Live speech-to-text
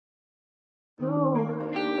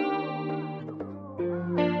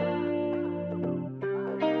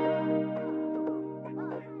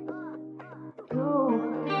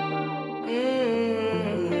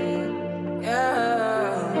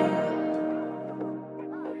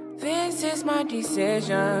This is my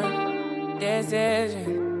decision.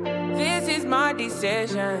 This is my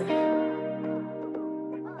decision.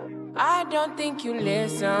 I don't think you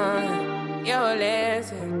listen. You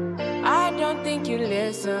listen. I don't think you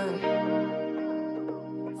listen.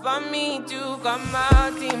 For me to come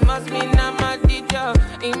out, it must mean I'm not the job.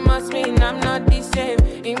 It must mean I'm not the same.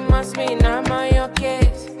 It must mean I'm on your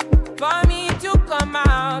case. For me to come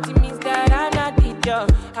out, it means that I'm not the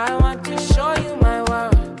job. I want to show you my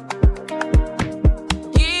world.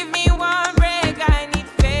 Give me one break, I need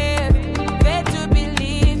faith. Faith to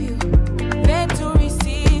believe you, faith to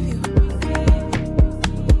receive you.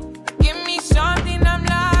 Give me something I'm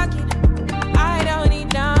lacking. I don't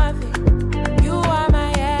need nothing. You are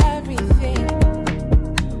my everything.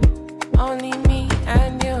 Only me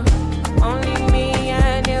and you. Only me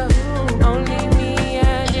and you. Only me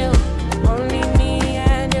and you. Only me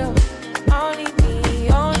and you. Only me,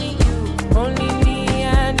 only you. Only me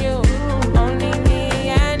and you. Only me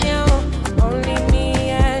and you. Only me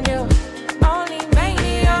and you. Only make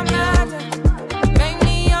me your matter. Make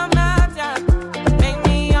me your matter. Make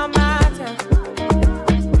me your matter.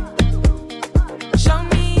 Show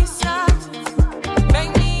me your substance.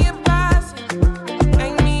 Make me a person.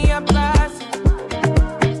 Make me a person.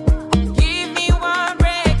 Give me one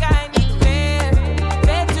break, I need faith.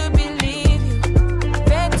 Faith to believe you.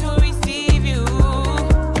 Faith to receive you.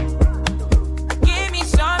 Give me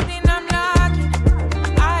something I'm lacking.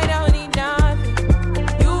 I don't need nothing.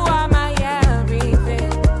 You are my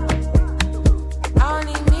everything.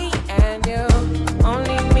 Only me and you.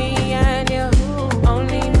 Only me and you.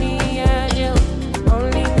 Only me and you.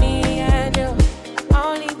 Only me and you.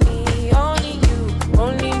 Only me, only you.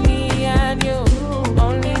 Only me and you.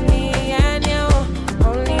 Only me and you.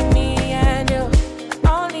 Only me and you.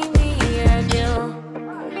 Only me and you.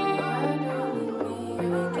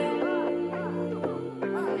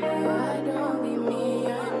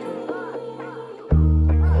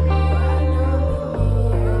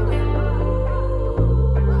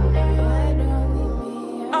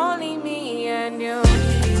 Only me and you. Only me and you.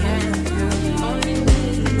 Only me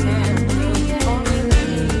and you.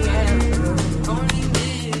 Only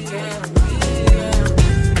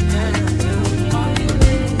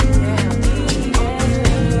me and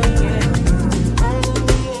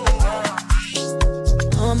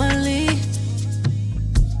Normally,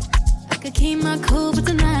 I could keep my cool, but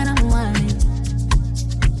tonight I'm whining.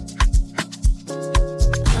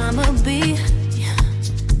 I'ma be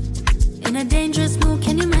in a dangerous mood.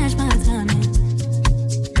 Can you match my timing?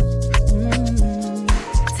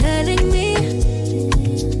 Telling me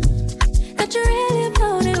that you really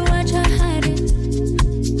about it, what you're hiding.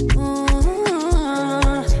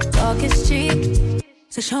 Talk is cheap,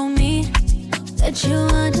 so show me that you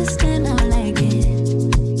understand how I like it.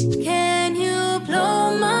 Can you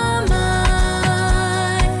blow my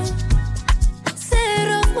mind? Set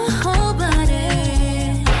off my whole body.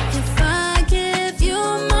 If I give you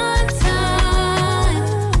my time,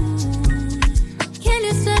 can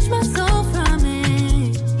you snatch my soul from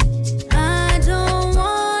it? I don't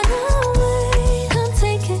wanna wait. Come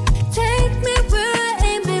take me where I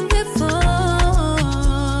ain't been before.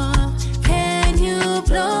 Can you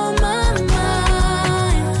blow my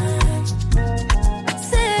mind?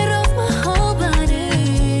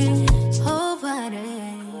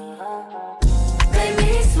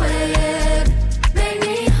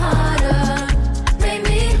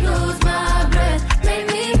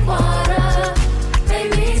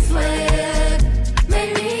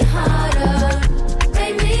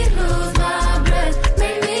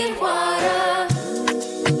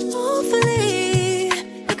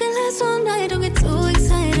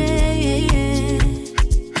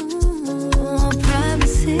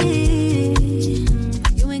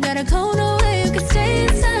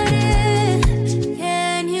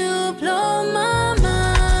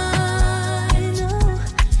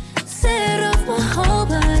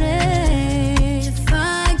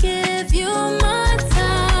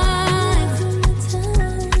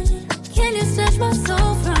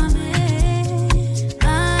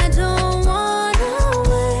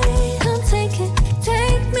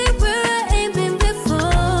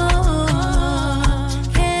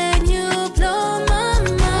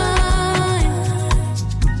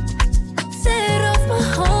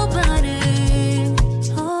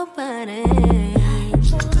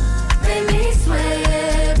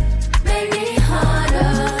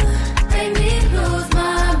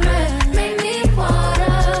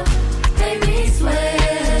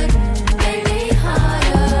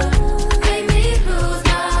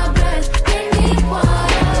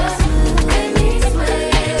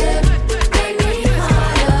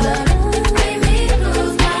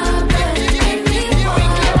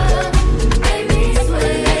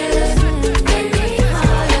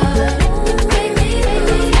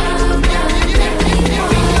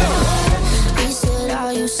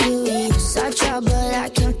 that I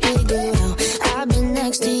can figure out. I've been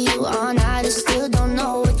next to you all night and still don't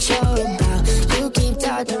know what you're about. You keep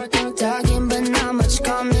talking, but not much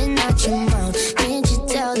coming out your mouth. Can't you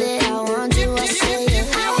tell that I want you? I say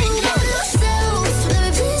it. I want myself. Let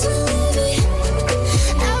me please believe me.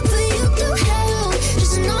 I'll put you through hell.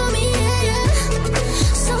 Just know me, yeah, yeah.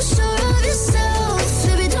 So sure of yourself.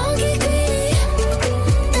 Baby, don't get greedy.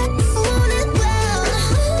 That you want it well.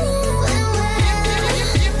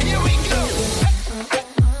 Here we go.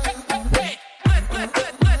 Hey,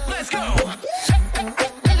 let's go.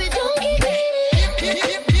 Baby, don't get greedy.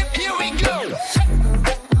 Here we go.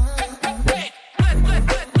 Hey,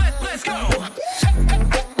 let's go.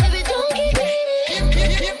 Baby, don't get greedy.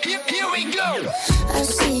 Here we go. I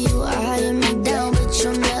see you eyeing me down, but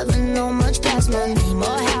you'll never know much past my name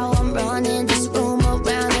or how I'm running this room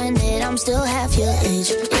around and that I'm still half your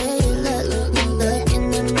age. Yeah, you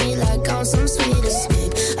looking at me like I'm some sweet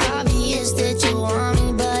escape. Obvious that you want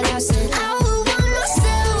me, but I said I would want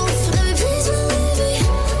myself. Let me please believe me.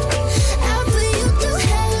 I'll put you through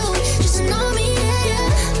hell. Just know me, yeah,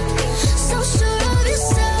 yeah. So sure of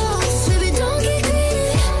yourself. Baby, don't get greedy.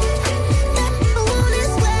 That you want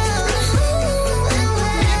it well.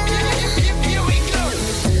 Here we go.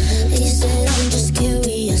 He said, I'm just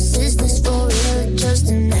curious, is this for real or just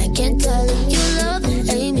an act? Can't tell if you love and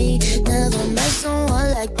hate me. Never met someone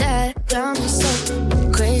like that. Got me so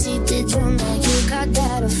crazy, did you know you got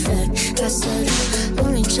that effect? I said,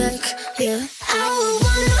 let me check, yeah. I would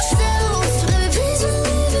want myself, let me please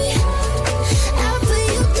believe me. I'll put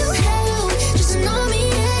you through hell, just know me,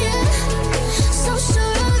 yeah, yeah. So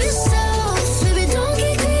sure of yourself, baby, don't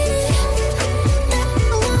get greedy. That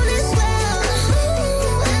you want it well.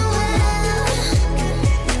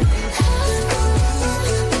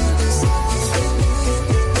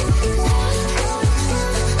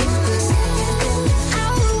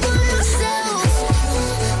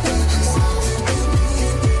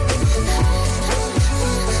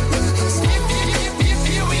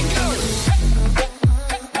 Here we go.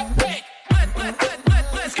 Hey,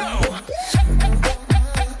 let's go.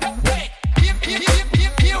 Hey, here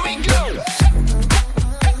we go.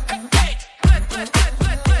 Hey,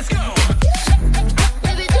 let's go.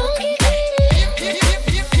 Baby, don't get greedy. Here we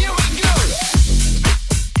go.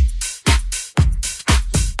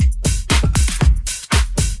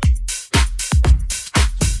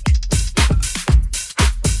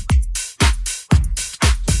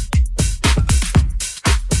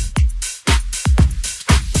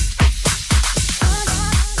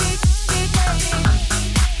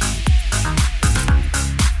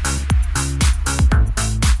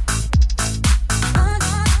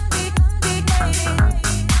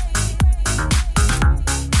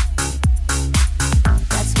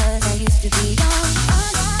 That's 'cause I used to be young.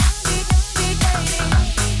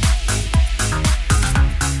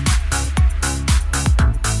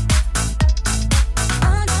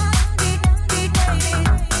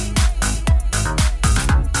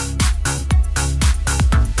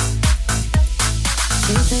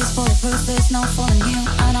 Two-faced, bulletproof, there's no fooling you.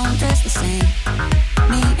 I don't dress the same.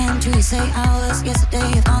 Me and you say ours yesterday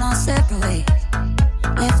have gone our separate ways.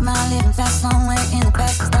 Left my living fast somewhere in the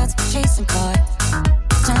past, 'cause that's my chasing card.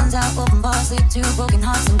 Turns out open bars lead to broken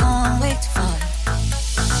hearts. I'm going way too far.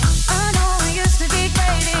 I know it used to be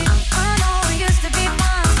crazy. I know it used to be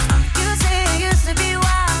fun. You say it used to be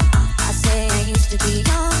wild. I say I used to be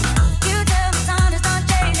young. You tell me time is not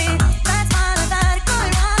changing. That's fine, I've had a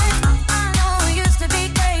good run. I know it used to be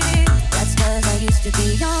crazy. That's 'cause I used to be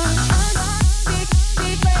young.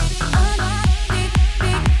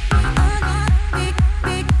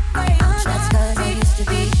 That's 'cause I used to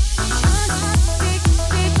be.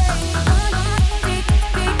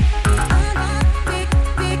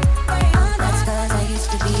 That's 'cause I used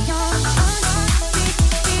to be young. That's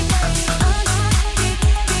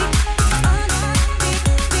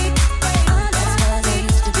 'cause I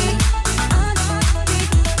used to be.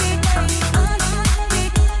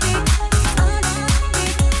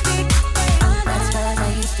 That's 'cause I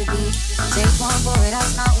used to be. Take one for it,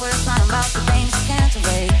 that's not worth crying about the things you can't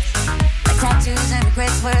erase. Like tattoos and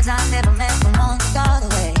regrets, words I never meant from one got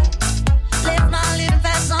away. Left my living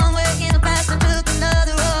fast somewhere in the past and took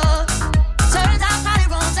another road. Turns out my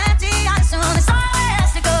road's empty, I assume there's somewhere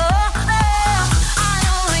else to go. Oh, I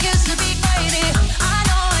know it used to be crazy. I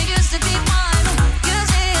know it used to be fun. You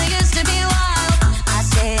say it used to be wild. I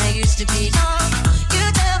say I used to be young. You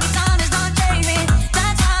tell me time is not changing.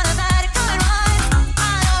 That's why I've had a good run.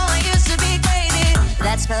 I know it used to be crazy.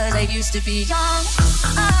 That's 'cause I used to be young.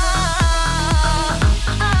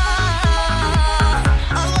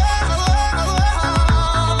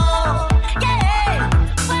 Yeah.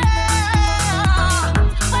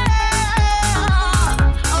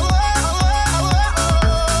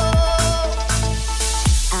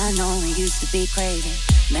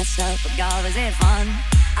 messed up, but God, was it fun?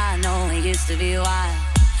 I know it used to be wild.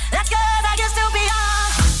 That's 'cause I used to be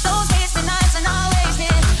young. Those wasted nights are not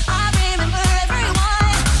wasted. I remember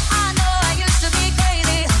everyone. I know I used to be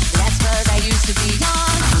crazy. That's 'cause I used to be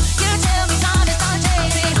young. You tell me time is not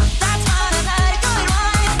changing. That's fine, I've had a good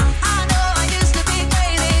run. I know I used to be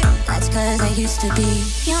crazy. That's 'cause I used to be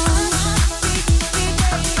young.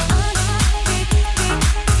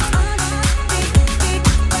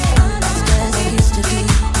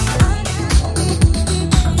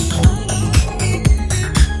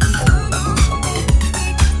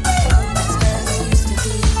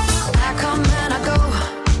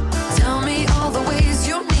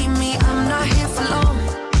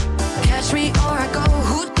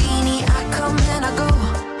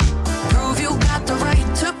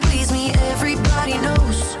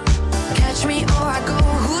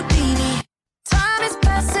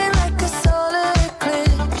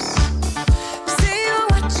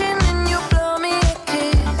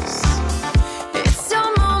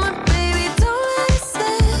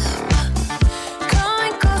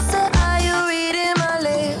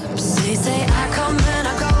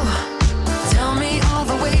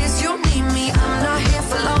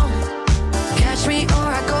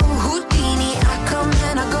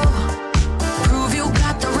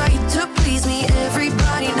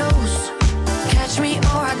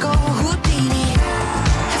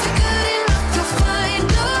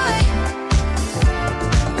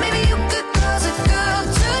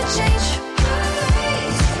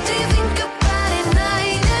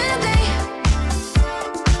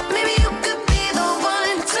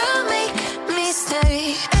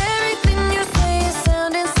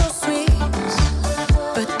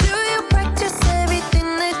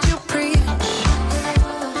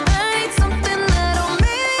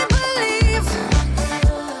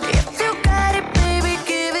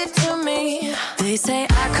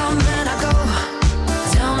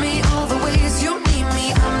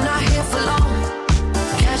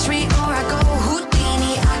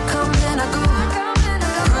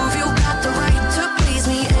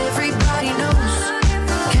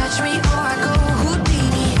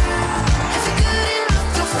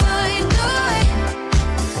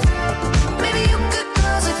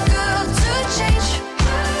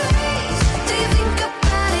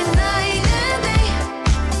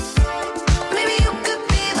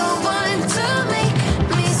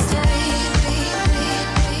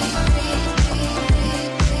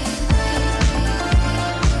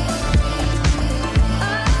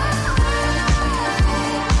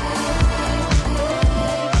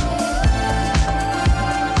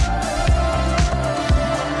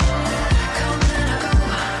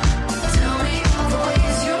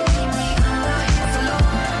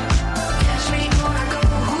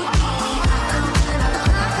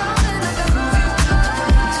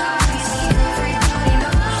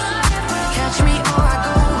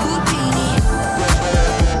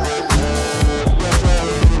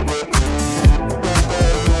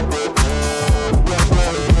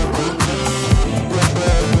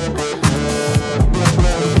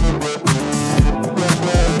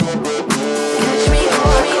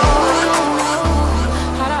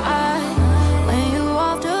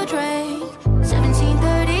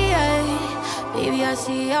 Baby, I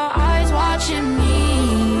see your eyes watching me.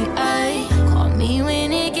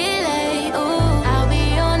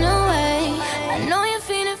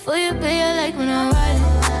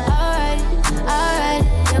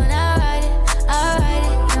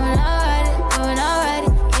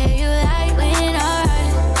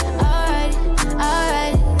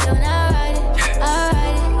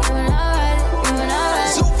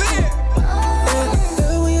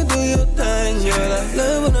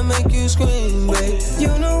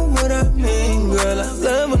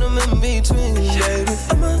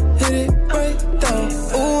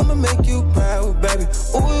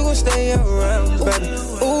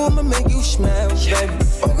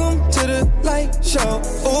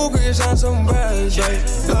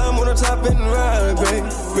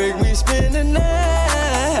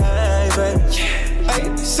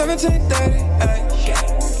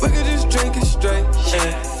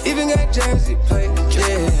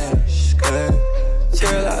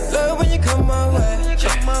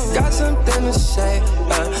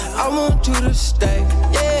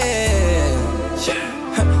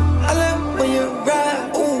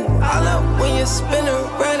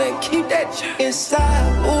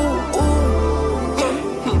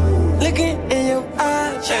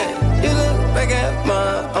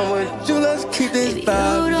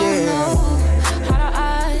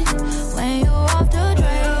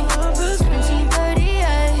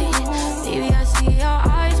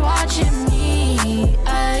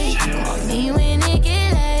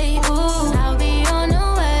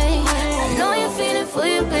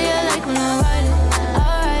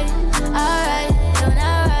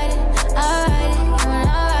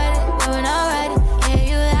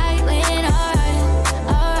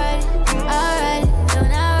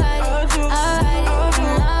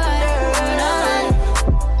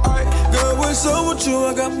 So with you,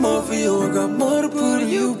 I got more for you. I got more to prove to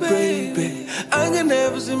you, baby. I can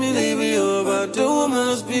never see me leaving you. If I do, I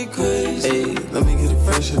must be crazy. Hey, let me get it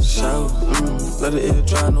fresh in the shower. Let the air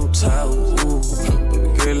dry, no towel.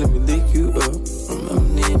 Baby girl, let me lick you up. I'ma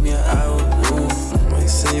need me an hour. I ain't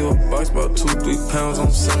send you a box about 2-3 pounds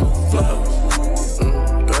on some flowers.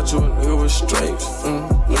 Got you a nigga with stripes.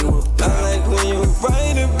 I like when you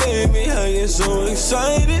write it, baby. How you so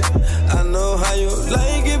excited?